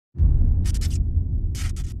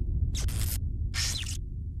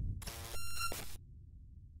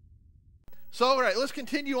So, all right, let's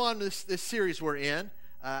continue on this series we're in.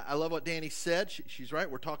 I love what Danny said. She's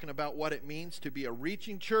right. We're talking about what it means to be a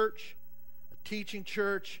reaching church, a teaching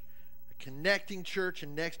church, a connecting church,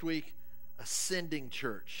 and next week, a sending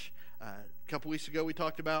church. A couple weeks ago, we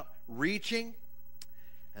talked about reaching,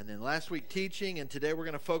 and then last week, teaching, and today we're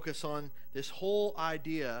going to focus on this whole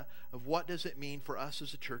idea of what does it mean for us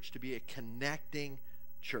as a church to be a connecting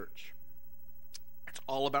church. It's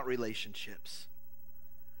all about relationships.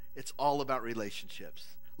 It's all about relationships.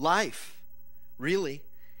 Life really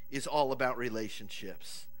is all about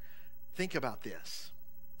relationships. Think about this.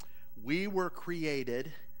 We were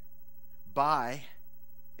created by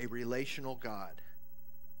a relational God.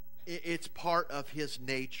 It's part of his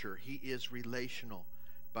nature. He is relational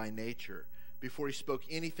by nature. Before he spoke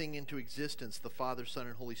anything into existence, the Father, Son,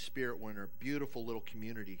 and Holy Spirit were in a beautiful little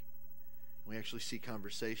community. We actually see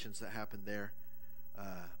conversations that happened there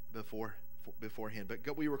beforehand.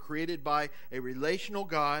 But we were created by a relational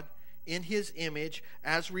God in his image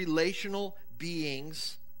as relational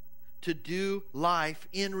beings to do life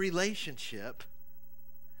in relationship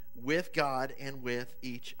with God and with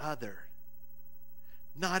each other.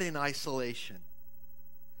 Not in isolation.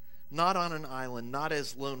 Not on an island. Not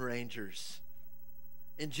as Lone Rangers.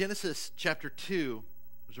 In Genesis chapter 2,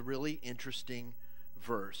 there's a really interesting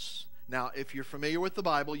verse. Now, if you're familiar with the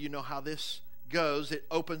Bible, you know how this goes. It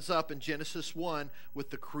opens up in Genesis 1 with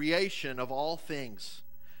the creation of all things.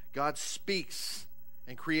 God speaks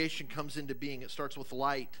and creation comes into being. It starts with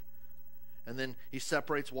light, and then he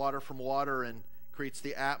separates water from water and creates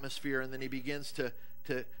the atmosphere, and then he begins to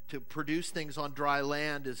produce things on dry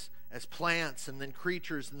land as plants, and then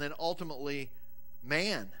creatures, and then ultimately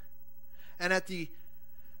man. And at the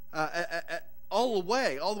all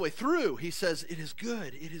the way through, he says, it is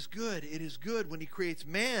good, it is good, it is good. When he creates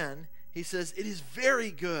man, he says, it is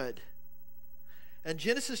very good. And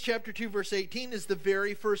Genesis chapter 2, verse 18 is the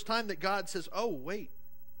very first time that God says, oh, wait,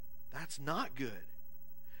 that's not good.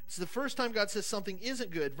 It's the first time God says something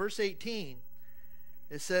isn't good. Verse 18,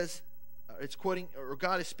 it says, it's quoting, or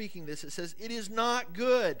God is speaking this, it says, it is not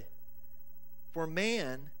good for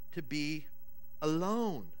man to be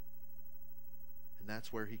alone. And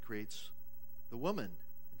that's where he creates the woman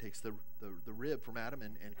and takes the rib from Adam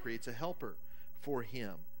and creates a helper for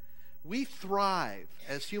him. We thrive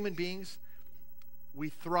as human beings. We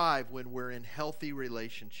thrive when we're in healthy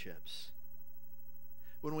relationships.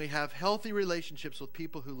 When we have healthy relationships with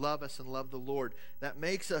people who love us and love the Lord, that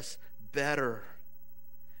makes us better.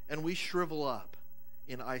 And we shrivel up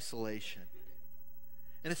in isolation.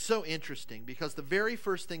 And it's so interesting because the very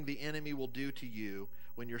first thing the enemy will do to you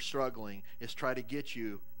when you're struggling is try to get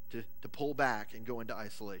you to pull back and go into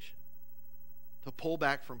isolation. To pull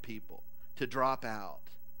back from people. To drop out.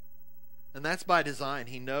 And that's by design.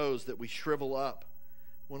 He knows that we shrivel up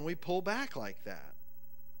when we pull back like that.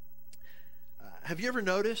 Have you ever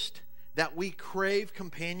noticed that we crave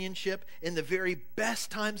companionship in the very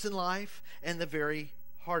best times in life and the very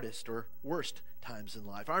hardest or worst times in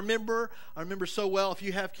life? I remember so well, if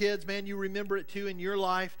you have kids, man, you remember it too in your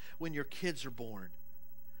life when your kids are born.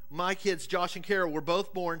 My kids, Josh and Kara, were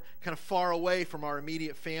both born kind of far away from our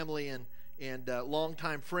immediate family and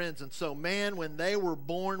longtime friends. And so, man, when they were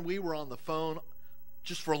born, we were on the phone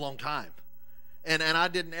just for a long time. And I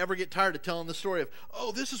didn't ever get tired of telling the story of,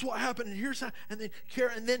 oh, this is what happened, and here's how, and then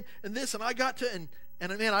Kara, and this, and I got to, and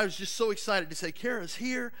man, I was just so excited to say, Kara's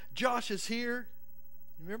here, Josh is here.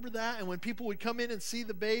 Remember that? And when people would come in and see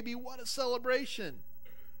the baby, what a celebration.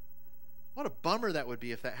 What a bummer that would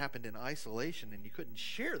be if that happened in isolation and you couldn't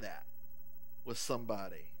share that with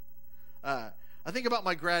somebody. I think about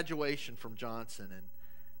my graduation from Johnson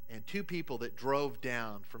and two people that drove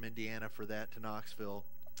down from Indiana for that to Knoxville.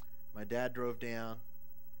 My dad drove down,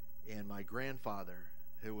 and my grandfather,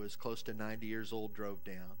 who was close to 90 years old, drove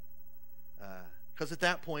down. Because at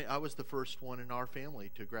that point, I was the first one in our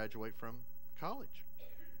family to graduate from college.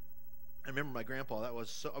 I remember my grandpa, I was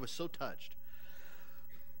so touched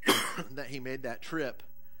that he made that trip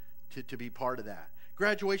to be part of that.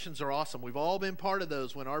 Graduations are awesome. We've all been part of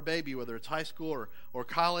those when our baby, whether it's high school or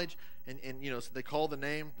college, and you know, so they call the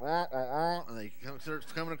name, and they start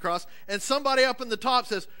coming across, and somebody up in the top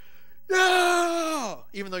says, yeah!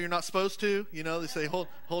 Even though you're not supposed to, you know, they say, hold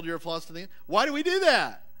your applause to the end. Why do we do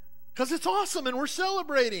that? Because it's awesome and we're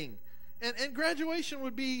celebrating. And graduation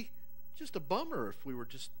would be just a bummer if we were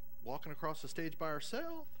just walking across the stage by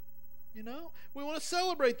ourselves. You know, we want to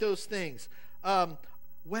celebrate those things.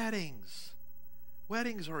 Weddings.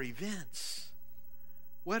 Weddings are events.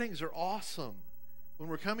 Weddings are awesome. When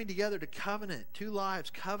we're coming together to covenant, two lives,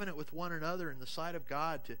 covenant with one another in the sight of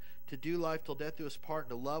God, to do life till death do us part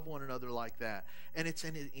and to love one another like that. And it's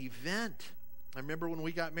an event I remember when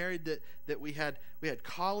we got married that we had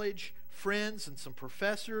college friends and some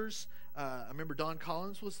professors. I remember Don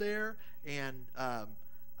Collins was there, and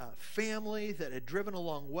family that had driven a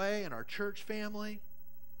long way, and our church family.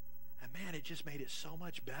 And man, it just made it so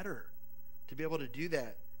much better to be able to do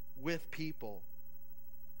that with people.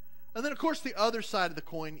 And then, of course, the other side of the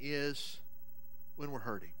coin is when we're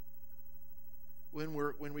hurting,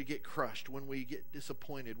 when we get crushed, when we get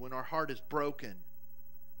disappointed, when our heart is broken.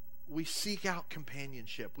 We seek out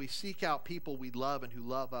companionship. We seek out people we love and who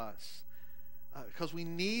love us. Because we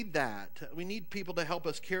need that. We need people to help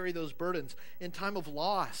us carry those burdens in time of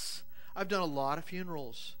loss. I've done a lot of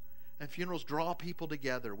funerals, and funerals draw people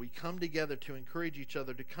together. We come together to encourage each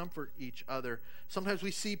other, to comfort each other. Sometimes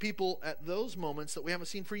we see people at those moments that we haven't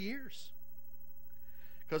seen for years,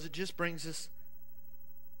 because it just brings us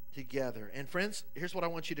together. And friends, here's what I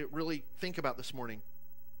want you to really think about this morning.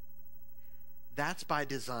 That's by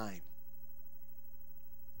design.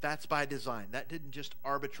 That's by design. That didn't just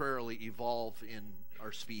arbitrarily evolve in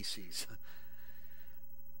our species.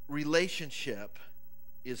 Relationship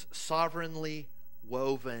is sovereignly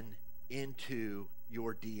woven into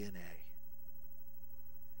your DNA.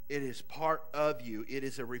 It is part of you. It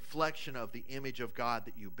is a reflection of the image of God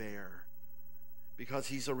that you bear, because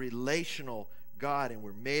He's a relational God, and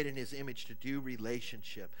we're made in His image to do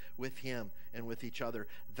relationship with Him and with each other.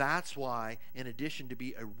 That's why, in addition to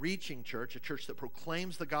be a reaching church, a church that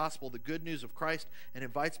proclaims the gospel, the good news of Christ, and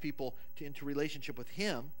invites people into relationship with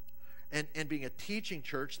Him, and being a teaching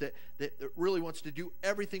church that really wants to do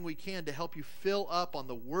everything we can to help you fill up on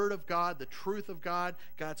the Word of God, the truth of God,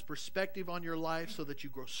 God's perspective on your life, so that you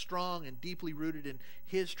grow strong and deeply rooted in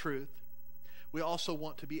His truth. We also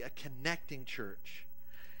want to be a connecting church,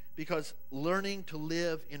 because learning to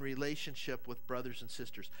live in relationship with brothers and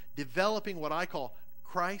sisters, developing what I call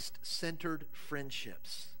Christ-centered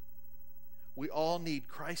friendships. We all need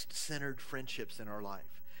Christ-centered friendships in our life.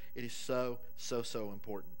 It is so, so, so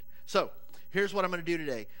important. So, here's what I'm going to do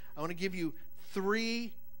today. I want to give you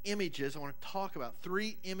 3 images. I want to talk about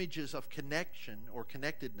 3 images of connection or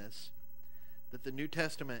connectedness that the New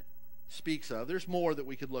Testament speaks of. There's more that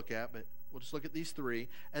we could look at, but we'll just look at these 3.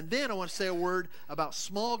 And then I want to say a word about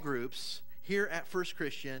small groups here at First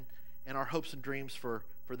Christian and our hopes and dreams for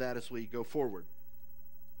that as we go forward.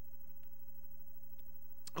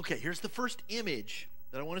 Okay, here's the first image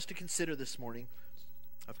that I want us to consider this morning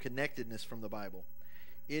of connectedness from the Bible.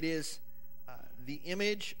 It is the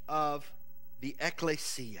image of the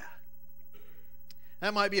ekklesia.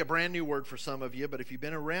 That might be a brand new word for some of you, but if you've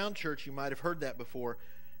been around church, you might have heard that before.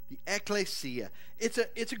 The ekklesia. It's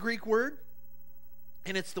a Greek word,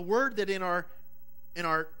 and it's the word that in our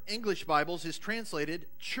English Bibles is translated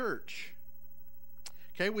church.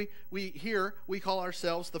 Okay, we call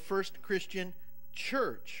ourselves the First Christian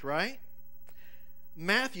Church, right?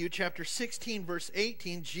 Matthew chapter 16 verse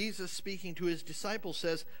 18, Jesus speaking to His disciples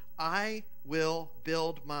says, "I will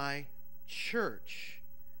build my church.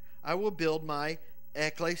 I will build my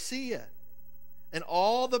ekklesia, and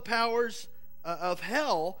all the powers of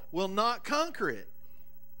hell will not conquer it."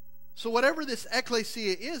 So whatever this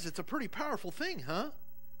ekklesia is, it's a pretty powerful thing, huh?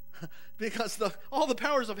 Because all the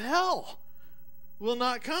powers of hell will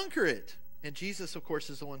not conquer it. And Jesus, of course,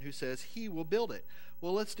 is the one who says He will build it.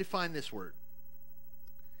 Well, let's define this word.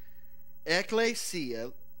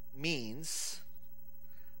 Ekklesia means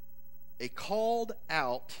a called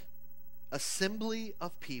out assembly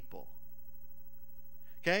of people.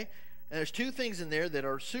 Okay? And there's 2 things in there that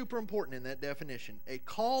are super important in that definition. A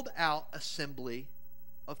called out assembly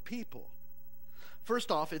of people.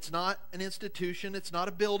 First off, it's not an institution. It's not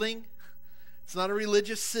a building. It's not a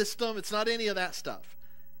religious system. It's not any of that stuff.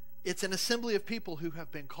 It's an assembly of people who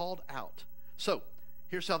have been called out. So,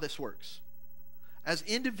 here's how this works. As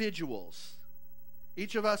individuals,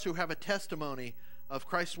 each of us who have a testimony of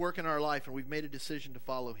Christ's work in our life and we've made a decision to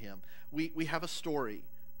follow Him, we have a story.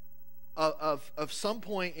 Of some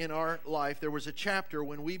point in our life, there was a chapter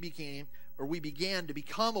when we began to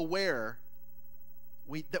become aware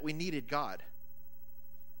that we needed God.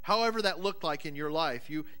 However that looked like in your life,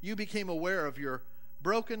 you became aware of your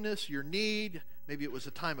brokenness, your need. Maybe it was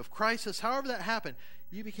a time of crisis. However that happened,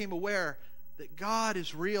 you became aware that God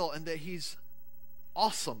is real and that He's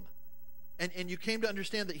awesome. And you came to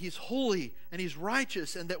understand that He's holy and He's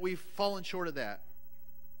righteous and that we've fallen short of that.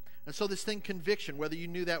 And so this thing, conviction, whether you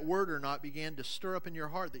knew that word or not, began to stir up in your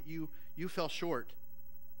heart that you fell short.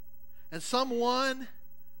 And someone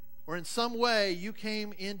or in some way you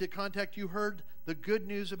came into contact, you heard the good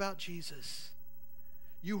news about Jesus.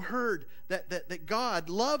 You heard that God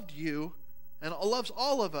loved you and loves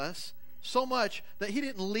all of us so much that He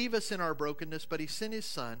didn't leave us in our brokenness, but He sent His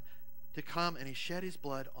Son to come, and he shed his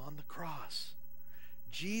blood on the cross.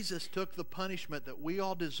 Jesus took the punishment that we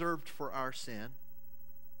all deserved for our sin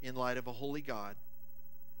in light of a holy God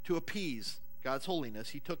to appease God's holiness.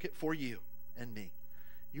 He took it for you and me.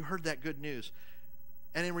 You heard that good news.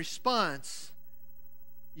 And in response,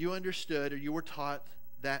 you understood, or you were taught,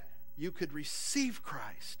 that you could receive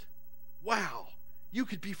Christ. Wow. You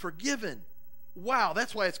could be forgiven. Wow.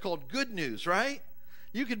 That's why it's called good news, right?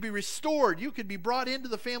 You could be restored. You could be brought into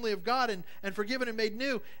the family of God and forgiven and made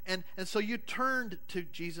new. And so you turned to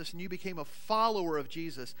Jesus and you became a follower of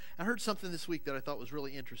Jesus. I heard something this week that I thought was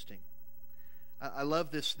really interesting. I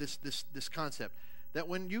love this concept, that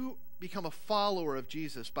when you become a follower of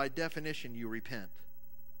Jesus, by definition, you repent.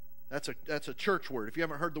 That's a church word. If you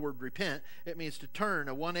haven't heard the word repent, it means to turn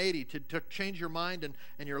a 180, to change your mind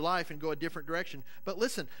and your life and go a different direction. But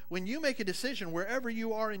listen, when you make a decision wherever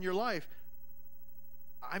you are in your life,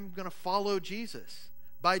 I'm going to follow Jesus.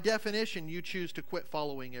 By definition, you choose to quit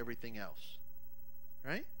following everything else.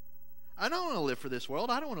 Right? I don't want to live for this world.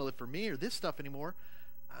 I don't want to live for me or this stuff anymore.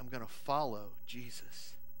 I'm going to follow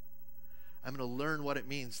Jesus. I'm going to learn what it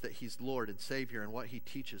means that he's Lord and Savior and what he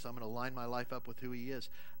teaches. I'm going to line my life up with who he is.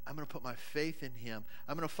 I'm going to put my faith in him.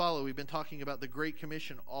 I'm going to follow. We've been talking about the Great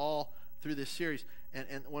Commission all through this series.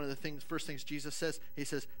 And one of the first things Jesus says, he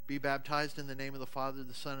says, be baptized in the name of the Father,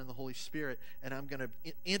 the Son, and the Holy Spirit. And I'm going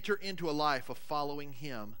to enter into a life of following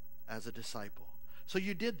him as a disciple. So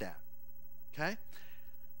you did that. Okay?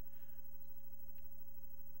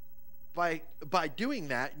 By doing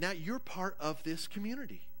that, now you're part of this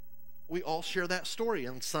community. We all share that story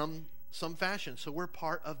in some fashion. So we're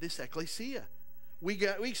part of this ekklesia. We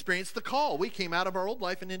experienced the call. We came out of our old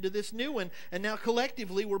life and into this new one. And now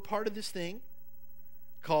collectively we're part of this thing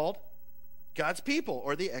called God's people,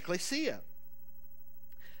 or the ekklesia.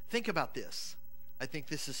 Think about this. I think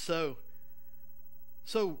this is so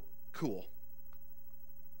cool,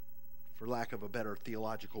 for lack of a better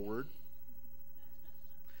theological word.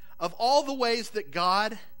 Of all the ways that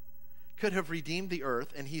God could have redeemed the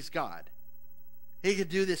earth, and he's God, he could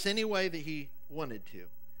do this any way that he wanted to.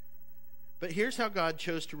 But here's how God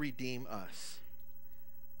chose to redeem us.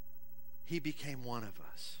 He became one of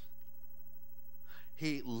us.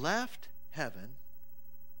 He left heaven.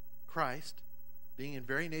 Christ, being in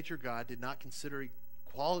very nature God, did not consider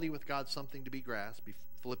equality with God something to be grasped,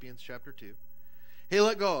 Philippians chapter 2. He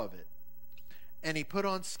let go of it. And he put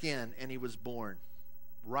on skin, and he was born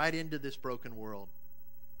right into this broken world.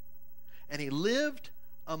 And he lived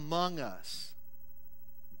among us.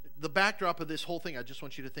 The backdrop of this whole thing, I just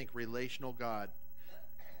want you to think, relational God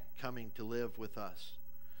coming to live with us.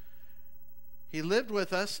 He lived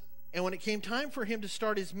with us, and when it came time for him to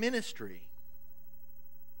start his ministry,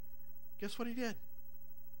 guess what he did?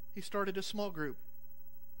 He started a small group.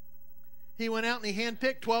 He went out and he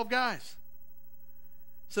handpicked 12 guys.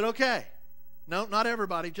 Said, okay, no, not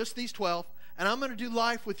everybody, just these 12, and I'm going to do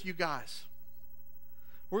life with you guys.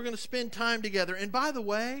 We're going to spend time together. And by the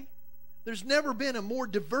way, there's never been a more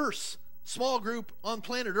diverse small group on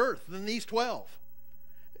planet Earth than these 12.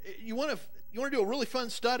 You want to do a really fun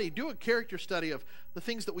study, do a character study of the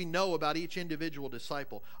things that we know about each individual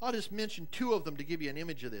disciple. I'll just mention 2 of them to give you an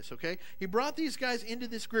image of this, okay? He brought these guys into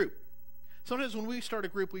this group. Sometimes when we start a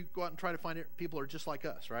group, we go out and try to find people who are just like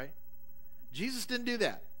us, right? Jesus didn't do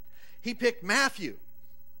that. He picked Matthew,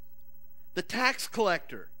 the tax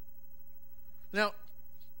collector. Now,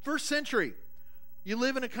 first century, you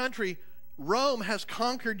live in a country, Rome has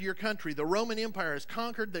conquered your country. The Roman Empire has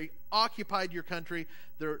conquered, they occupied your country.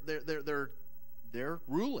 They're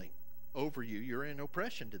ruling over you. You're in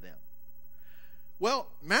oppression to them. Well,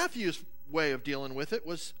 Matthew's way of dealing with it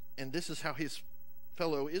was, and this is how his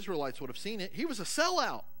fellow Israelites would have seen it, he was a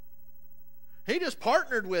sellout. He just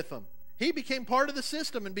partnered with them. He became part of the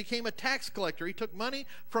system and became a tax collector. He took money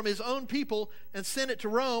from his own people and sent it to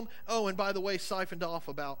Rome. Oh, and by the way, siphoned off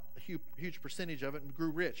about a huge percentage of it and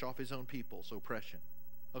grew rich off his own people's oppression.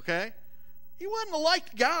 Okay? He wasn't a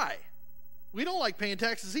liked guy. We don't like paying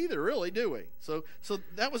taxes either, really, do we? So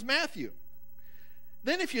that was Matthew.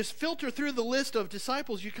 Then if you filter through the list of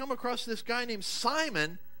disciples, you come across this guy named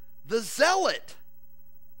Simon the Zealot.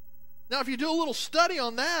 Now, if you do a little study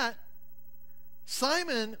on that,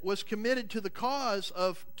 Simon was committed to the cause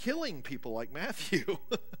of killing people like Matthew.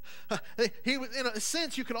 He was, in a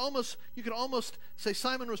sense, you could almost say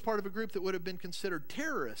Simon was part of a group that would have been considered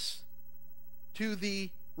terrorists to the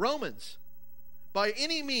Romans. By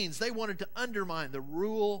any means, they wanted to undermine the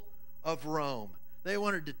rule of Rome. They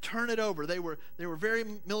wanted to turn it over. They were very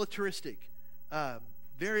militaristic,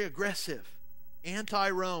 very aggressive,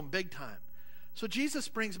 anti-Rome, big time. So Jesus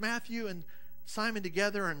brings Matthew and Simon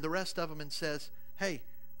together and the rest of them and says, hey,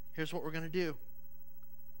 here's what we're going to do.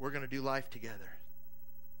 We're going to do life together.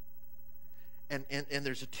 And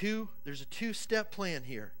there's a two-step plan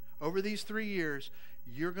here. Over these 3 years,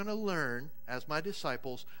 you're going to learn, as my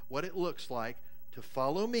disciples, what it looks like to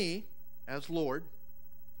follow me as Lord.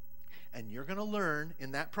 And you're going to learn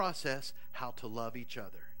in that process how to love each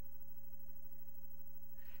other.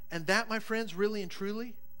 And that, my friends, really and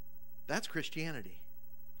truly, that's Christianity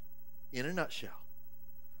in a nutshell.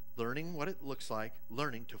 Learning what it looks like,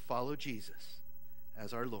 learning to follow Jesus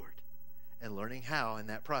as our Lord, and learning how in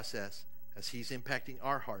that process, as He's impacting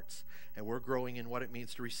our hearts, and we're growing in what it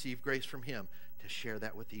means to receive grace from Him, to share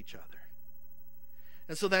that with each other.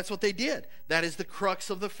 And so that's what they did. That is the crux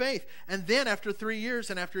of the faith. And then after 3 years,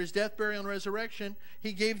 and after His death, burial, and resurrection,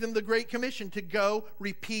 He gave them the Great Commission to go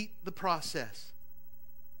repeat the process.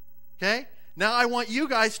 Okay? Now I want you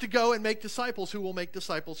guys to go and make disciples who will make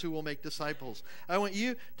disciples who will make disciples. I want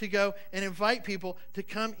you to go and invite people to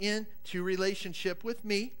come into relationship with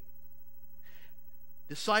me,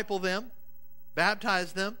 disciple them,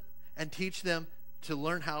 baptize them, and teach them to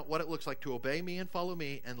learn what it looks like to obey me and follow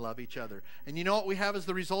me and love each other. And you know what we have as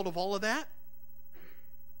the result of all of that?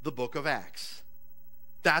 The book of Acts.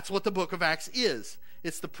 That's what the book of Acts is.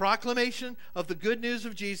 It's the proclamation of the good news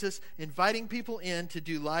of Jesus, inviting people in to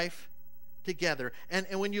do life together. And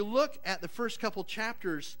when you look at the first couple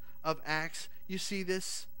chapters of Acts, you see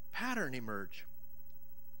this pattern emerge.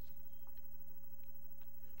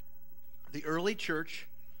 The early church,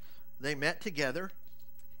 they met together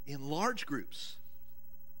in large groups.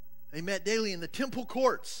 They met daily in the temple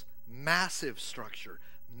courts. Massive structure,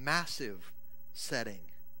 massive setting,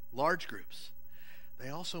 large groups. They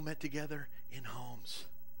also met together in homes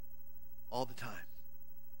all the time.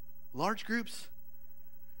 Large groups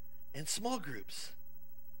and small groups.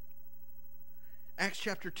 Acts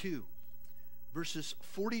chapter 2, verses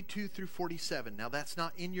 42 through 47. Now that's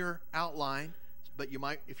not in your outline, but you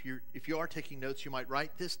might, if you are taking notes, you might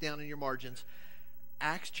write this down in your margins.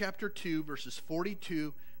 Acts chapter 2, verses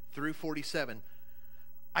 42 through 47.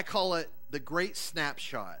 I call it the Great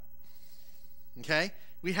Snapshot. Okay?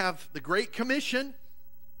 We have the Great Commission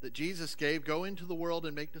that Jesus gave, go into the world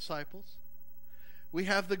and make disciples. We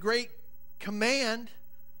have the Great Command,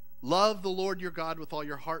 love the Lord your God with all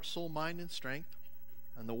your heart, soul, mind, and strength.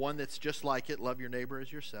 And the one that's just like it, love your neighbor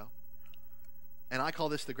as yourself. And I call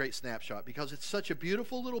this the Great Snapshot because it's such a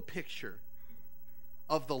beautiful little picture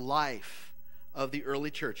of the life of the early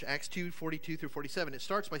church. Acts 2, 42 through 47. It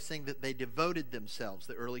starts by saying that they devoted themselves,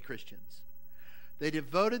 the early Christians. They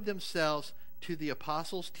devoted themselves to the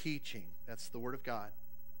apostles' teaching. That's the Word of God.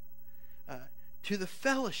 To the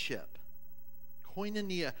fellowship,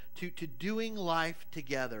 Koinonia, to doing life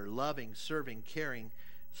together, loving, serving, caring,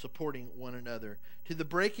 supporting one another. To the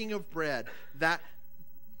breaking of bread, that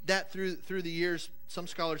through the years, some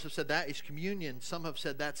scholars have said that is communion. Some have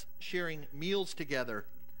said that's sharing meals together.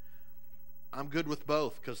 I'm good with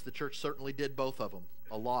both because the church certainly did both of them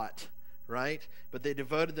a lot, right? But they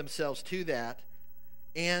devoted themselves to that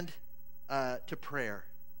and to prayer.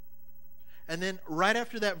 And then right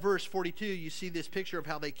after that verse 42, you see this picture of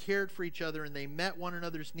how they cared for each other and they met one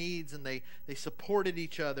another's needs and they supported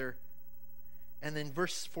each other. And then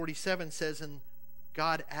verse 47 says, and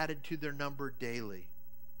God added to their number daily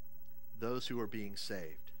those who are being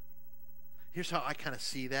saved. Here's how I kind of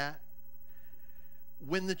see that.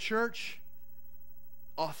 When the church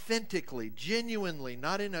authentically, genuinely,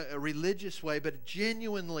 not in a religious way, but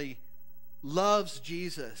genuinely loves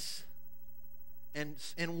Jesus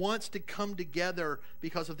and wants to come together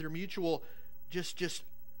because of their mutual just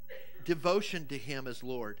devotion to Him as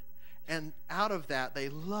Lord. And out of that, they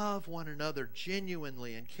love one another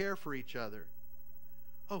genuinely and care for each other.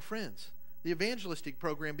 Oh, friends, the evangelistic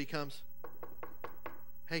program becomes,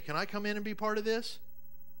 hey, can I come in and be part of this?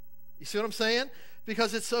 You see what I'm saying?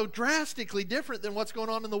 Because it's so drastically different than what's going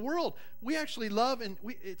on in the world. We actually love, and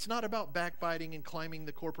it's not about backbiting and climbing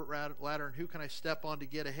the corporate ladder and who can I step on to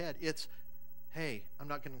get ahead. It's, hey, I'm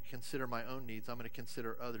not going to consider my own needs. I'm going to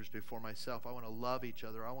consider others before myself. I want to love each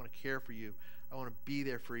other. I want to care for you. I want to be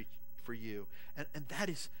there for you. And that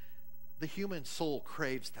is, the human soul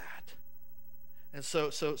craves that. And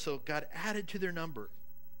so God added to their number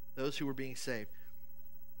those who were being saved.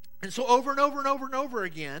 And so over and over and over and over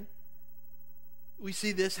again, we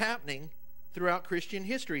see this happening throughout Christian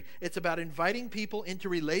history. It's about inviting people into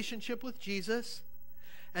relationship with Jesus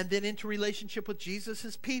and then into relationship with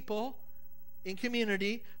Jesus' people in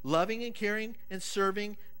community, loving and caring and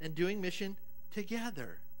serving and doing mission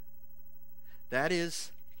together. That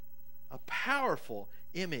is a powerful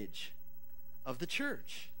image of the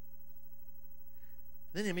church.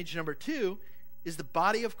 Then image number 2 is the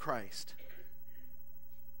body of Christ.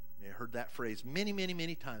 You heard that phrase many, many,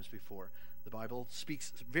 many times before. The Bible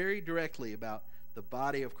speaks very directly about the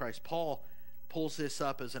body of Christ. Paul pulls this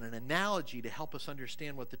up as an analogy to help us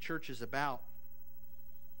understand what the church is about.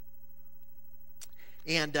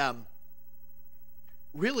 And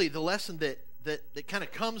really, the lesson that kind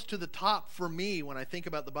of comes to the top for me when I think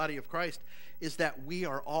about the body of Christ is that we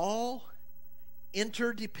are all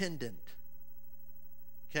interdependent.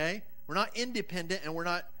 Okay? We're not independent, and we're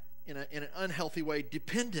not, in an unhealthy way,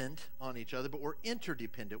 dependent on each other, but we're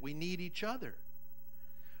interdependent. We need each other.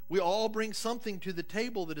 We all bring something to the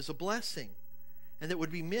table that is a blessing and that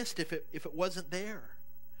would be missed if it wasn't there.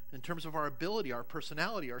 In terms of our ability, our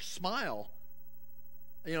personality, our smile,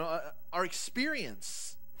 our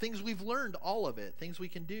experience, things we've learned, all of it, things we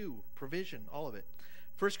can do, provision, all of it.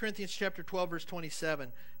 1 Corinthians chapter 12, verse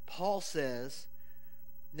 27, Paul says,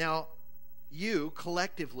 now you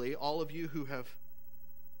collectively, all of you who have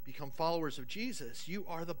become followers of Jesus, you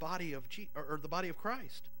are the body of the body of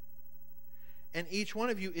Christ. And each one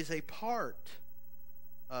of you is a part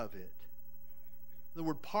of it. The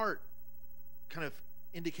word part kind of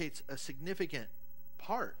indicates a significant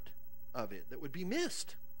part of it that would be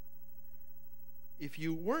missed if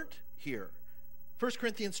you weren't here. 1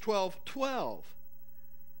 Corinthians 12:12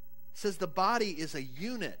 says the body is a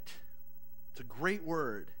unit. It's a great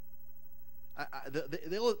word.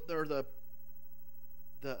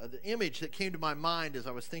 The image that came to my mind as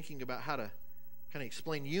I was thinking about how to kind of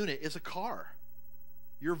explain unit is a car,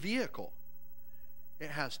 your vehicle.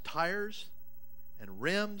 It has tires and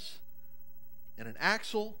rims and an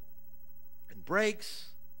axle and brakes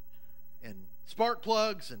and spark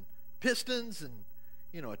plugs and pistons and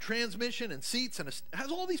a transmission and seats, and it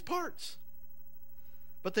has all these parts.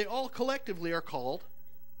 But they all collectively are called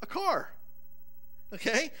a car.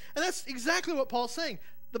 Okay? And that's exactly what Paul's saying.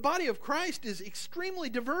 The body of Christ is extremely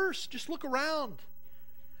diverse. Just look around.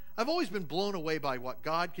 I've always been blown away by what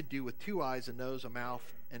God could do with 2 eyes, a nose, a mouth,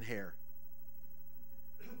 and hair.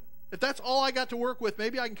 If that's all I got to work with,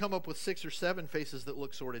 maybe I can come up with 6 or 7 faces that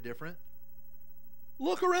look sort of different.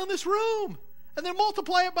 Look around this room and then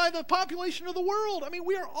multiply it by the population of the world. I mean,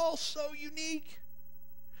 we are all so unique.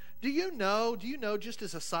 Do you know, just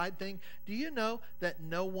as a side thing, do you know that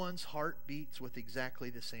no one's heart beats with exactly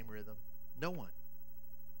the same rhythm? No one.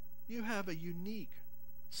 You have a unique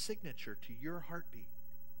signature to your heartbeat.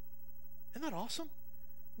 Isn't that awesome?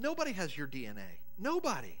 Nobody has your DNA.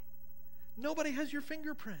 Nobody. Nobody has your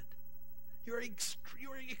fingerprint.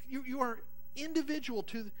 You are individual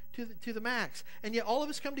to the max. And yet all of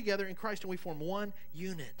us come together in Christ and we form one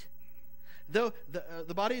unit. Though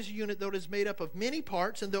the body is a unit, though it is made up of many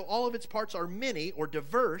parts, and though all of its parts are many or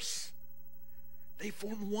diverse, they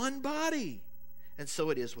form one body. And so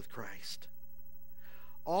it is with Christ.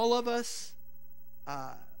 All of us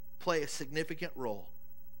play a significant role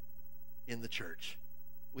in the church.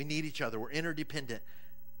 We need each other. We're interdependent.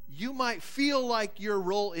 You might feel like your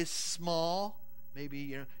role is small.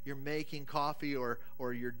 Maybe you're making coffee or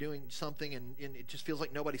you're doing something and it just feels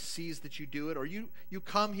like nobody sees that you do it. Or you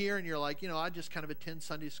come here and you're like, I just kind of attend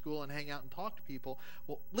Sunday school and hang out and talk to people.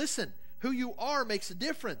 Well, listen, who you are makes a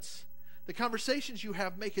difference. The conversations you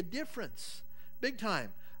have make a difference. Big time.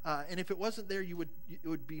 And if it wasn't there, it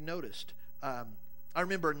would be noticed. I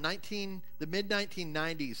remember the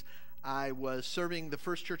mid-1990s, I was serving the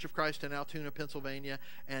First Church of Christ in Altoona, Pennsylvania,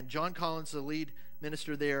 and John Collins, the lead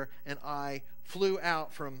minister there, and I flew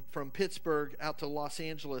out from Pittsburgh out to Los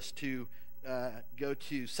Angeles to go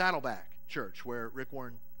to Saddleback Church, where Rick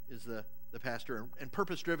Warren is the pastor, and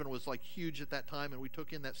Purpose Driven was like huge at that time, and we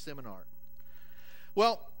took in that seminar.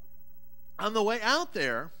 Well, on the way out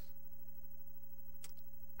there,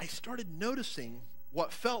 I started noticing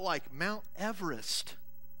what felt like Mount Everest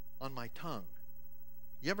on my tongue.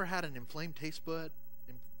 You ever had an inflamed taste bud?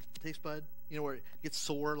 Where it gets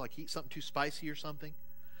sore, like you eat something too spicy or something?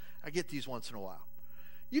 I get these once in a while.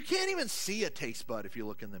 You can't even see a taste bud if you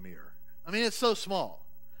look in the mirror. I mean, it's so small.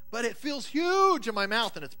 But it feels huge in my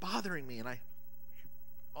mouth, and it's bothering me. And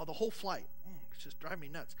the whole flight, it's just driving me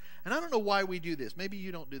nuts. And I don't know why we do this. Maybe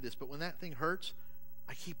you don't do this, but when that thing hurts,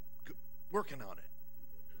 I keep working on it.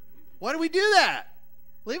 Why do we do that?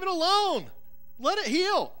 Leave it alone. Let it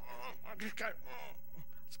heal.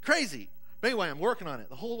 It's crazy. But anyway, I'm working on it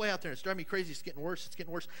the whole way out there. It's driving me crazy. It's getting worse. It's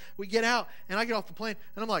getting worse. We get out, and I get off the plane,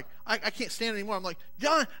 and I'm like, I can't stand it anymore. I'm like,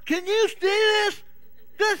 John, can you see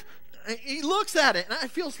this? And he looks at it, and it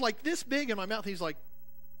feels like this big in my mouth. He's like,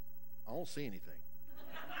 I don't see anything.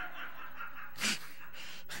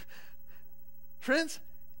 Friends,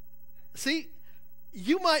 see,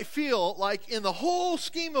 you might feel like in the whole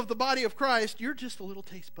scheme of the body of Christ, you're just a little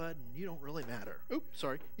taste bud, and you don't really matter. You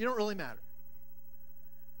don't really matter.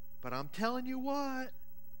 But I'm telling you what,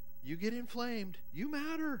 you get inflamed, you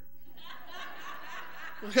matter.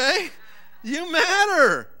 Okay? You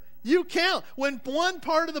matter. You count. When one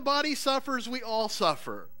part of the body suffers, we all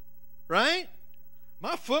suffer. Right?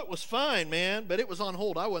 My foot was fine, man, but it was on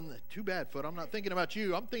hold. I wasn't too bad, foot. I'm not thinking about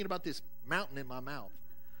you. I'm thinking about this mountain in my mouth.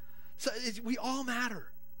 So we all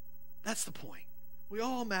matter. That's the point. We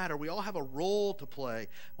all matter. We all have a role to play.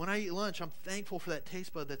 When I eat lunch, I'm thankful for that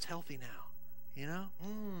taste bud that's healthy now. You know?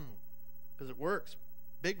 Because it works.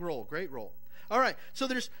 Big role, great role. All right, so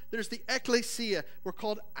there's the ekklesia. We're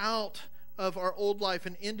called out of our old life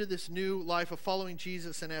and into this new life of following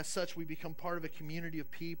Jesus, and as such, we become part of a community of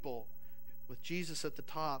people with Jesus at the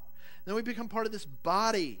top. And then we become part of this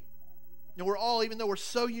body. And we're all, even though we're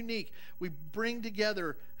so unique, we bring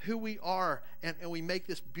together who we are, and we make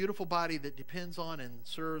this beautiful body that depends on and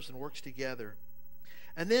serves and works together.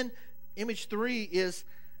 And then image 3 is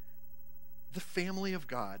the family of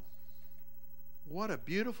God. What a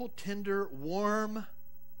beautiful, tender, warm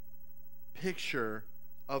picture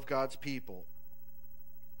of God's people.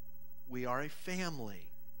 We are a family.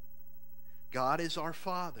 God is our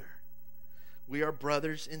Father. We are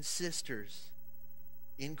brothers and sisters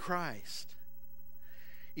in Christ.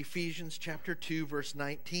 Ephesians chapter 2, verse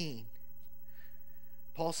 19.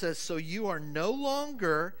 Paul says, so you are no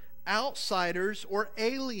longer outsiders or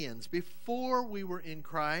aliens. Before we were in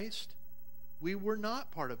Christ, we were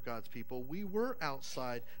not part of God's people. We were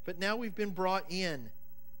outside. But now we've been brought in.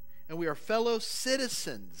 And we are fellow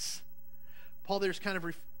citizens. Paul there's kind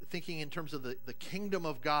of thinking in terms of the kingdom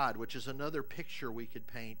of God, which is another picture we could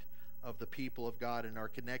paint of the people of God and our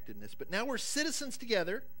connectedness. But now we're citizens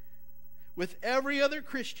together with every other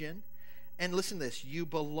Christian. And listen to this. You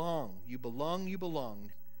belong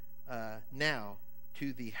now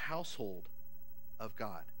to the household of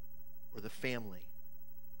God, or the family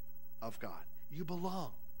of God. You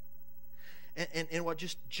belong. And what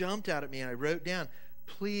just jumped out at me, and I wrote down,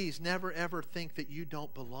 please never ever think that you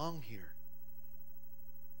don't belong here.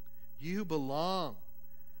 You belong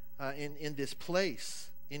in this place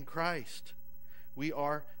in Christ. We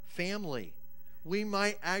are family. We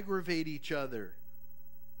might aggravate each other.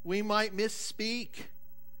 We might misspeak.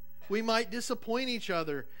 We might disappoint each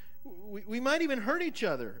other. We might even hurt each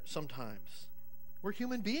other sometimes. We're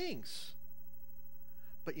human beings.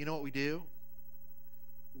 But you know what we do?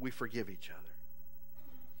 We forgive each other.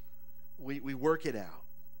 We work it out.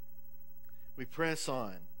 We press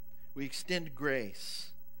on. We extend grace.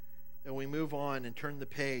 And we move on and turn the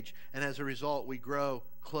page. And as a result, we grow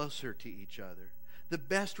closer to each other. The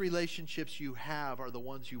best relationships you have are the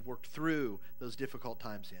ones you've worked through those difficult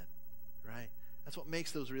times in. Right? That's what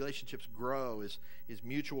makes those relationships grow is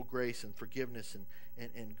mutual grace and forgiveness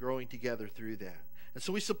and growing together through that. And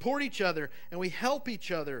so we support each other, and we help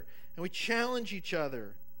each other, and we challenge each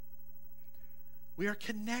other. We are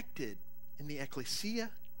connected in the ekklesia.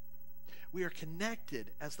 We are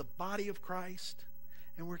connected as the body of Christ,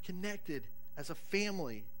 and we're connected as a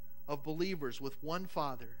family of believers with one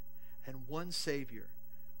Father and one Savior,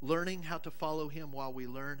 learning how to follow Him while we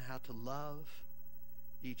learn how to love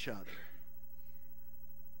each other.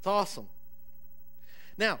 It's awesome.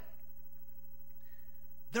 Now,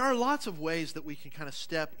 there are lots of ways that we can kind of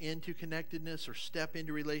step into connectedness or step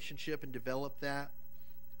into relationship and develop that.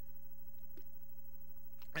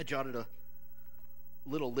 I jotted a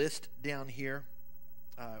little list down here.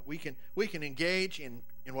 We can engage in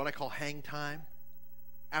what I call hang time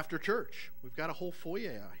after church. We've got a whole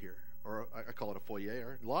foyer out here, or I call it a foyer,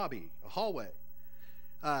 or lobby, a hallway.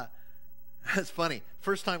 That's funny.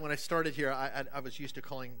 First time when I started here, I was used to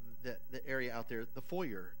calling the area out there the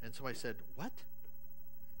foyer, and somebody said, "What?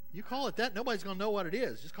 You call it that? Nobody's going to know what it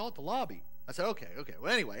is. Just call it the lobby." I said, okay.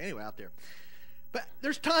 Well, anyway, out there. But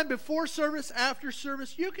there's time before service, after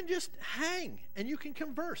service. You can just hang and you can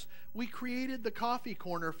converse. We created the coffee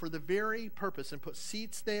corner for the very purpose and put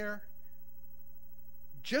seats there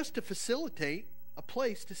just to facilitate a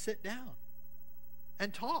place to sit down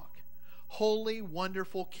and talk. Holy,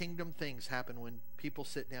 wonderful kingdom things happen when people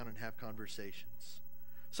sit down and have conversations.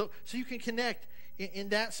 So you can connect in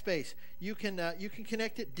that space. You can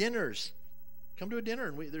connect at dinners. Come to a dinner,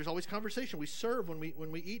 and there's always conversation. We serve when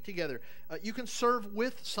we eat together. You can serve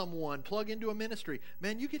with someone, plug into a ministry.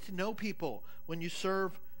 Man, you get to know people when you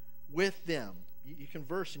serve with them. You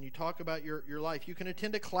converse and you talk about your life. You can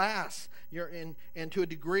attend a class. And to a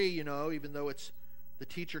degree, even though it's the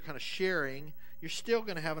teacher kind of sharing, you're still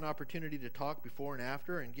going to have an opportunity to talk before and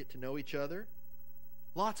after and get to know each other.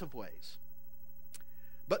 Lots of ways.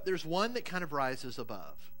 But there's one that kind of rises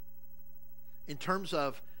above in terms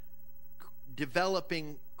of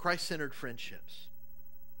developing Christ-centered friendships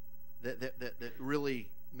that really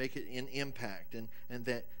make it an impact and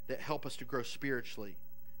that help us to grow spiritually,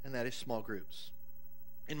 and that is small groups.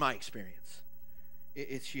 In my experience,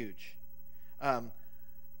 it's huge.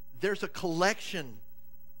 There's a collection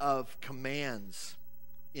of commands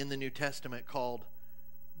in the New Testament called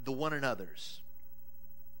the one another's.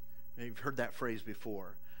 You've heard that phrase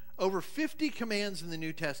before. Over 50 commands in the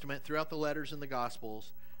New Testament throughout the letters and the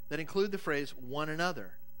Gospels that include the phrase one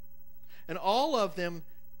another. And all of them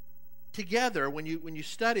together, when you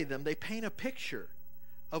study them, they paint a picture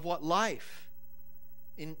of what life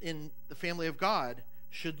in the family of God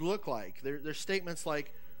should look like. There's statements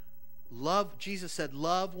like, love, Jesus said,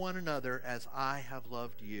 love one another as I have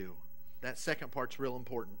loved you. That second part's real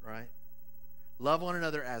important, right? Love one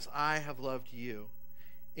another as I have loved you.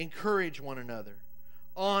 Encourage one another.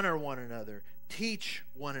 Honor one another. Teach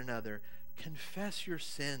one another. Confess your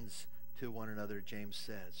sins to one another, James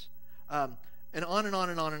says. And on and on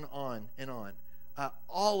and on and on and on.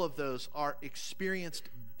 All of those are experienced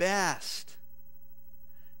best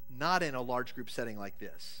not in a large group setting like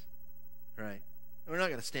this, right? We're not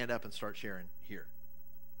going to stand up and start sharing here.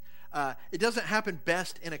 It doesn't happen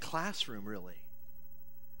best in a classroom, really,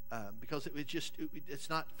 because it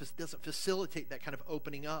doesn't facilitate that kind of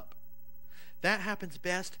opening up. That happens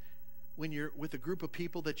best when you're with a group of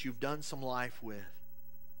people that you've done some life with,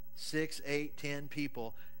 6, 8, 10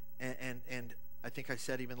 people, and I think I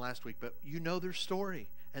said even last week, but you know their story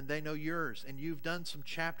and they know yours, and you've done some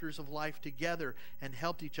chapters of life together and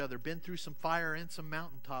helped each other, been through some fire and some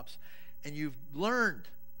mountaintops, and you've learned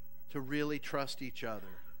to really trust each other.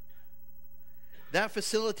 That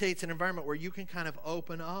facilitates an environment where you can kind of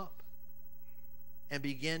open up and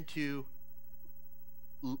begin to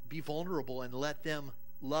be vulnerable and let them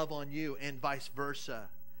love on you, and vice versa,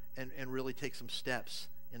 and really take some steps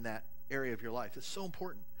in that area of your life. It's so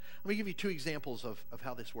important. Let me give you 2 examples of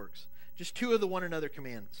how this works. Just 2 of the one another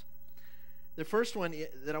commands. The first one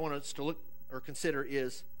that I want us to look or consider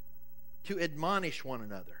is to admonish one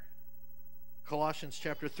another. Colossians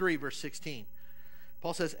chapter 3, verse 16.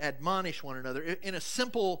 Paul says, admonish one another. In a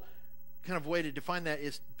simple kind of way to define that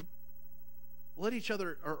is let each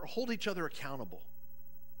other or hold each other accountable.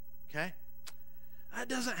 Okay? That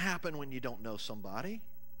doesn't happen when you don't know somebody.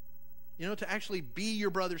 You know, to actually be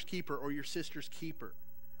your brother's keeper or your sister's keeper.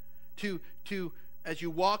 To as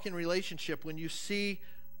you walk in relationship, when you see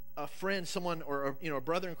a friend, someone, or a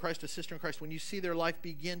brother in Christ, a sister in Christ, when you see their life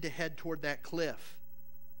begin to head toward that cliff,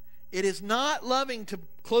 it is not loving to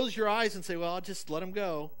close your eyes and say, well, I'll just let them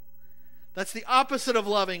go. That's the opposite of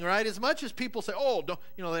loving, right? As much as people say, oh,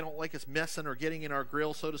 they don't like us messing or getting in our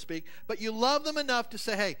grill, so to speak, but you love them enough to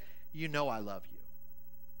say, hey, you know I love you.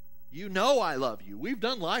 You know I love you. We've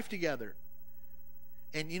done life together.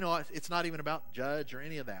 And, it's not even about judge or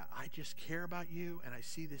any of that. I just care about you, and I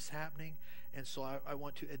see this happening, and so I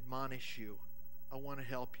want to admonish you. I want to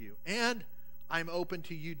help you. And I'm open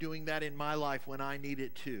to you doing that in my life when I need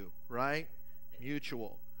it too, right?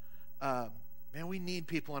 Mutual. Man, we need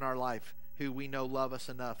people in our life who we know love us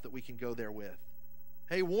enough that we can go there with.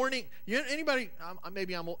 Hey, warning. Anybody,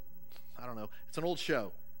 I don't know. It's an old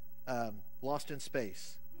show, Lost in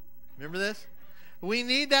Space. Remember this? We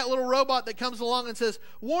need that little robot that comes along and says,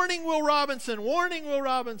 warning, Will Robinson, warning, Will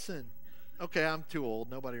Robinson. Okay, I'm too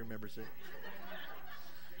old. Nobody remembers it.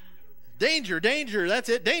 Danger, danger, that's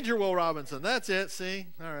it. Danger, Will Robinson. That's it, see?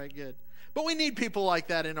 All right, good. But we need people like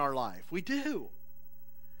that in our life. We do.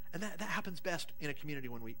 And that happens best in a community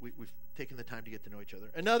when we've taken the time to get to know each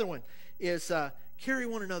other. Another one is carry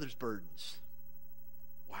one another's burdens.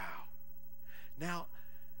 Wow. Now,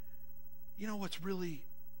 you know what's really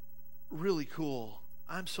cool?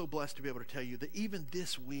 I'm so blessed to be able to tell you that even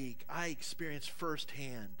this week I experienced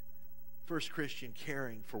firsthand First Christian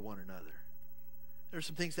caring for one another. There's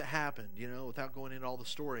some things that happened, without going into all the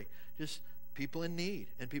story. Just people in need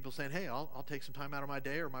and people saying, hey, I'll take some time out of my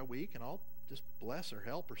day or my week and I'll just bless or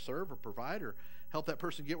help or serve or provide or help that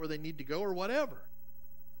person get where they need to go or whatever.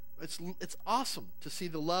 It's awesome to see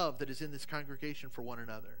the love that is in this congregation for one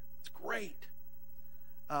another. It's great.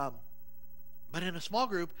 But in a small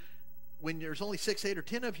group, when there's only 6, 8, or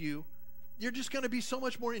 10 of you, you're just going to be so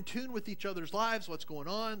much more in tune with each other's lives, what's going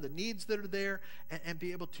on, the needs that are there, and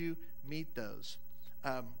be able to meet those.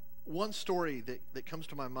 One story that comes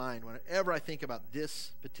to my mind whenever I think about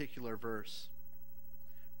this particular verse,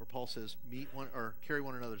 where Paul says, carry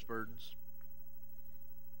one another's burdens.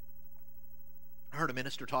 I heard a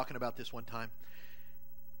minister talking about this one time.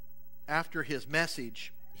 After his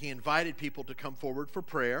message, he invited people to come forward for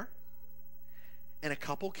prayer, and a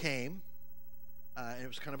couple came. And it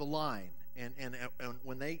was kind of a line. And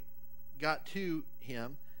when they got to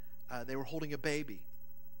him, they were holding a baby.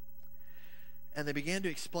 And they began to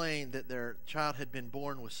explain that their child had been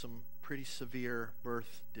born with some pretty severe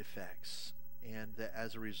birth defects, and that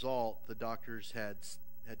as a result, the doctors had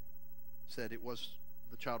said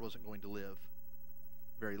the child wasn't going to live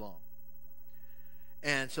very long.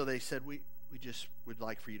 And so they said, we just would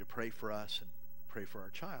like for you to pray for us and pray for our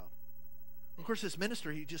child. Of course, this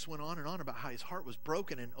minister, he just went on and on about how his heart was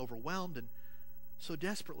broken and overwhelmed and so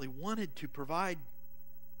desperately wanted to provide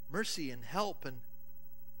mercy and help and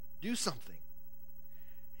do something.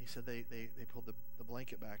 He said they pulled the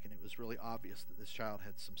blanket back, and it was really obvious that this child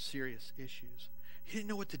had some serious issues. He didn't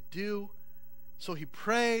know what to do, so he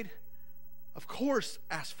prayed, of course,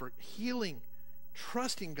 asked for healing,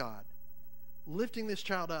 trusting God, lifting this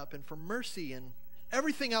child up, and for mercy and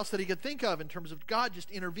everything else that he could think of in terms of God just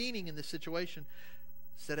intervening in this situation.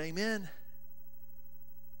 Said, amen.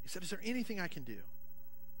 He said, is there anything I can do?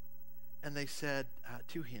 And they said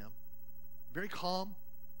to him, very calm,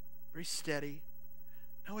 very steady,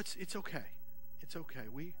 no, it's okay. It's okay.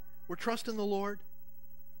 We're trusting the Lord.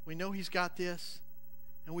 We know He's got this,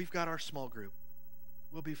 and we've got our small group.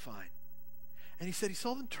 We'll be fine. And he said he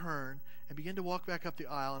saw them turn and begin to walk back up the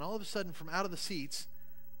aisle, and all of a sudden, from out of the seats,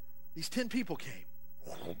 these 10 people came.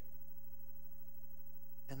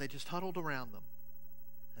 And they just huddled around them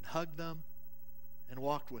and hugged them and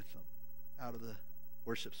walked with them out of the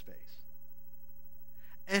worship space.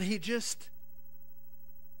 And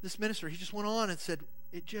this minister, he just went on and said,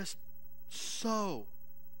 it just so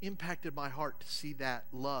impacted my heart to see that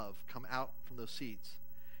love come out from those seats,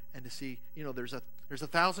 and to see, there's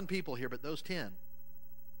 1,000 people here, but those 10,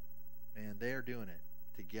 man, they are doing it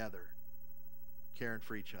together, caring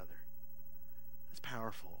for each other. That's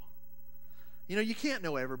powerful. You can't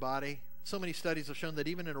know everybody. So many studies have shown that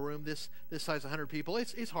even in a room this size, 100 people,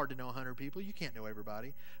 it's hard to know 100 people. You can't know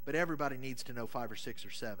everybody, but everybody needs to know 5 or 6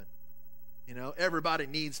 or 7. Everybody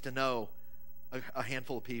needs to know a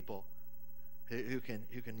handful of people who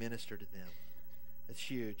can minister to them. It's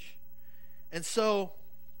huge. And so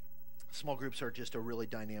small groups are just a really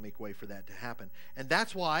dynamic way for that to happen. And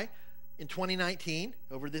that's why in 2019,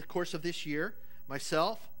 over the course of this year,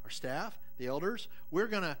 myself, our staff, the elders, we're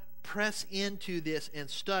going to press into this and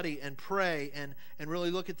study and pray and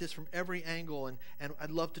really look at this from every angle. And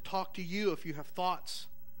I'd love to talk to you if you have thoughts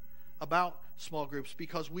about small groups,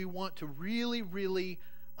 because we want to really, really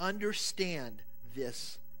understand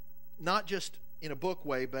this, not just in a book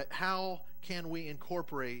way, but how can we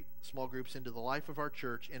incorporate small groups into the life of our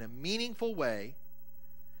church in a meaningful way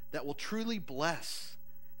that will truly bless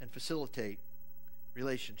and facilitate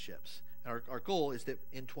relationships. Our goal is that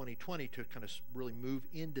in 2020 to kind of really move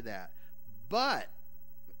into that. But,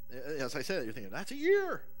 as I said, you're thinking, that's a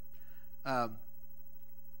year. That's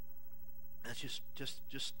just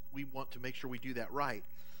we want to make sure we do that right.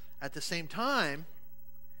 At the same time,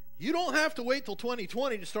 you don't have to wait till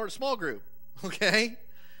 2020 to start a small group, okay?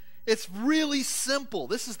 It's really simple.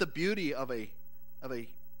 This is the beauty of a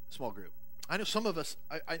small group. I know some of us,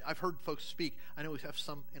 I've heard folks speak. I know we have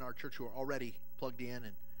some in our church who are already plugged in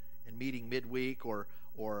and meeting midweek or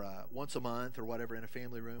once a month or whatever in a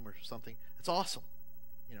family room or something. It's awesome.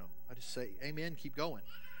 I just say amen, keep going.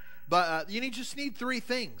 But you just need 3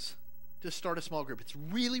 things to start a small group. It's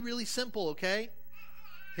really, really simple, okay?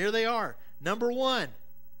 Here they are. Number 1,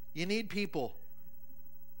 you need people.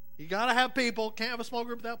 You got to have people. Can't have a small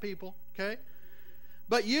group without people, okay?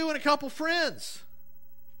 But you and a couple friends.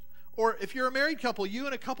 Or if you're a married couple, you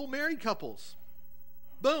and a couple married couples.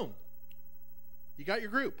 Boom. You got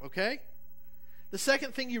your group, okay? The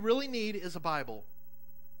second thing you really need is a Bible.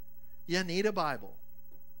 You need a Bible.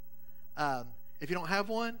 If you don't have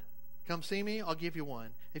one, come see me. I'll give you one.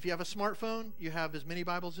 If you have a smartphone, you have as many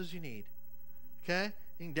Bibles as you need. Okay?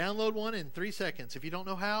 You can download one in 3 seconds. If you don't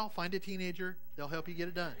know how, find a teenager. They'll help you get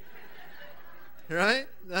it done. Right?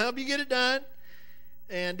 They'll help you get it done.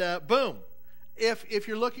 And boom. If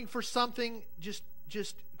you're looking for something just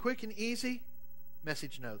quick and easy,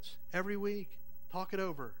 message notes. Every week, talk it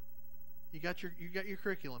over. You got your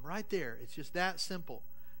curriculum right there. It's just that simple.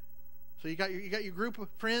 So you got your group of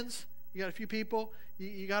friends. You got a few people.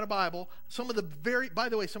 You got a Bible. By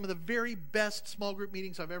the way, some of the very best small group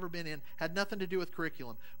meetings I've ever been in had nothing to do with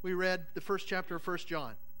curriculum. We read the first chapter of 1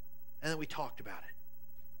 John, and then we talked about it.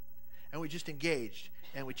 And we just engaged,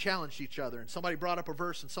 and we challenged each other. And somebody brought up a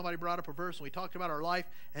verse, and somebody brought up a verse, and we talked about our life,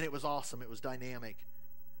 and it was awesome. It was dynamic.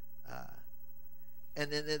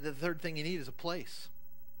 And then the third thing you need is a place.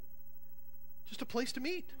 Just a place to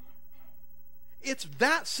meet. It's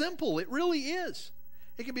that simple. It really is.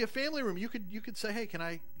 It can be a family room. You could say, hey,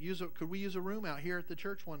 could we use a room out here at the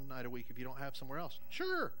church one night a week if you don't have somewhere else?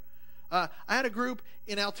 Sure. I had a group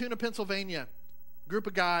in Altoona, Pennsylvania, group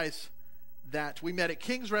of guys that we met at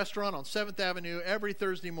King's Restaurant on 7th Avenue every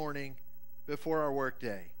Thursday morning before our work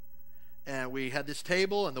day. And we had this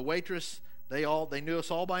table, and the waitress, they knew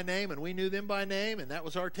us all by name, and we knew them by name, and that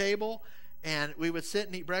was our table. And we would sit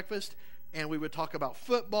and eat breakfast, and we would talk about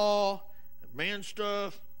football and man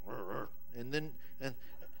stuff, and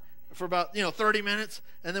for about 30 minutes,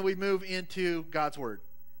 and then we'd move into God's Word,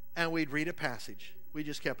 and we'd read a passage. We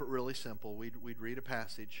just kept it really simple. We'd read a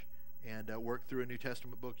passage and work through a New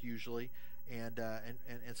Testament book usually, and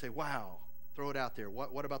say, wow, throw it out there.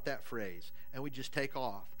 What about that phrase? And we'd just take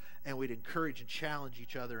off, and we'd encourage and challenge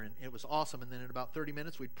each other, and it was awesome. And then in about 30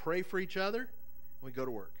 minutes, we'd pray for each other, and we'd go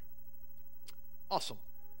to work. Awesome.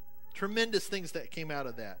 Tremendous things that came out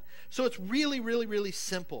of that. So it's really, really, really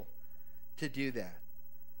simple to do that.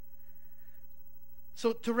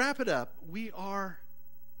 So to wrap it up, we are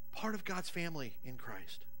part of God's family in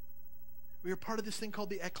Christ. We are part of this thing called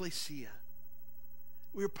the ekklesia.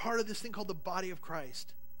 We are part of this thing called the body of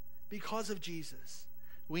Christ because of Jesus.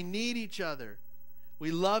 We need each other.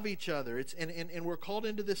 We love each other. And we're called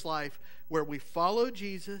into this life where we follow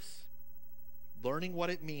Jesus, learning what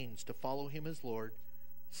it means to follow him as Lord.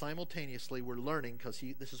 Simultaneously, we're learning, because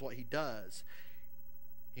this is what he does.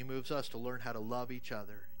 He moves us to learn how to love each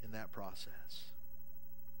other in that process.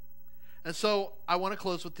 And so I want to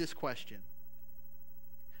close with this question.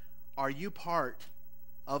 Are you part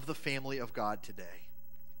of the family of God today?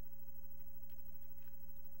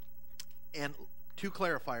 And two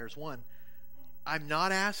clarifiers. One, I'm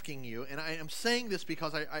not asking you, and I am saying this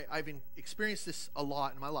because I've experienced this a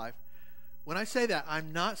lot in my life. When I say that,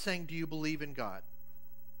 I'm not saying, do you believe in God?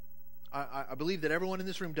 I believe that everyone in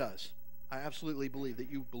this room does. I absolutely believe that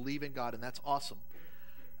you believe in God, and that's awesome.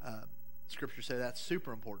 Scripture says that's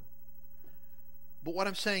super important. But what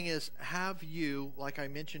I'm saying is, have you, like I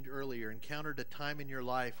mentioned earlier, encountered a time in your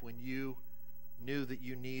life when you knew that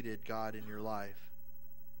you needed God in your life?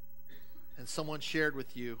 And someone shared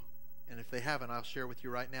with you, and if they haven't, I'll share with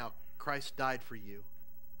you right now, Christ died for you.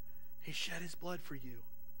 He shed his blood for you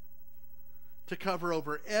to cover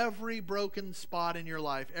over every broken spot in your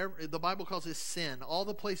life. The Bible calls this sin, all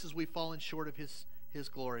the places we've fallen short of his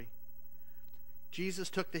glory. Jesus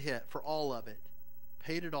took the hit for all of it,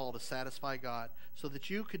 paid it all to satisfy God, so that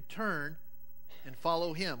you could turn and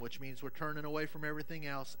follow him, which means we're turning away from everything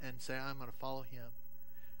else and say, I'm going to follow him.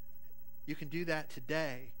 You can do that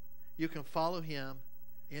today. You can follow him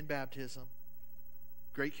in baptism,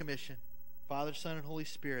 Great Commission, Father, Son, and Holy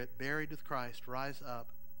Spirit, buried with Christ, rise up.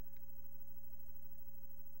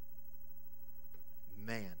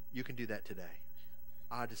 Man, you can do that today.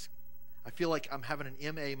 I feel like I'm having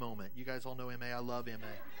an MA moment. You guys all know MA. I love MA.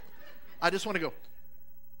 I just want to go.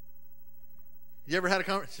 You ever had a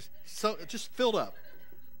conference? So just filled up.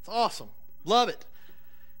 It's awesome. Love it.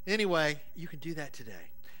 Anyway, you can do that today.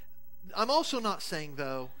 I'm also not saying,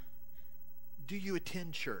 though, do you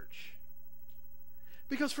attend church?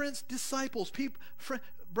 Because, friends, disciples,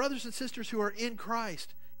 brothers and sisters who are in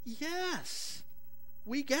Christ, yes,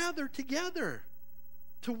 we gather together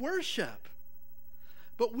to worship.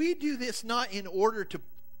 But we do this not in order to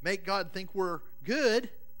make God think we're good.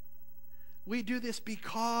 We do this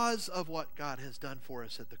because of what God has done for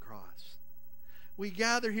us at the cross. We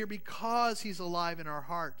gather here because he's alive in our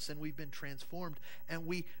hearts and we've been transformed. And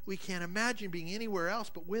we can't imagine being anywhere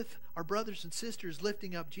else but with our brothers and sisters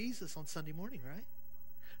lifting up Jesus on Sunday morning, right?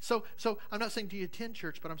 So I'm not saying do you attend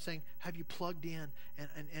church, but I'm saying have you plugged in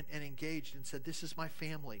and engaged and said, this is my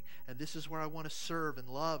family and this is where I want to serve and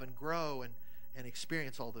love and grow and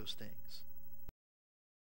experience all those things.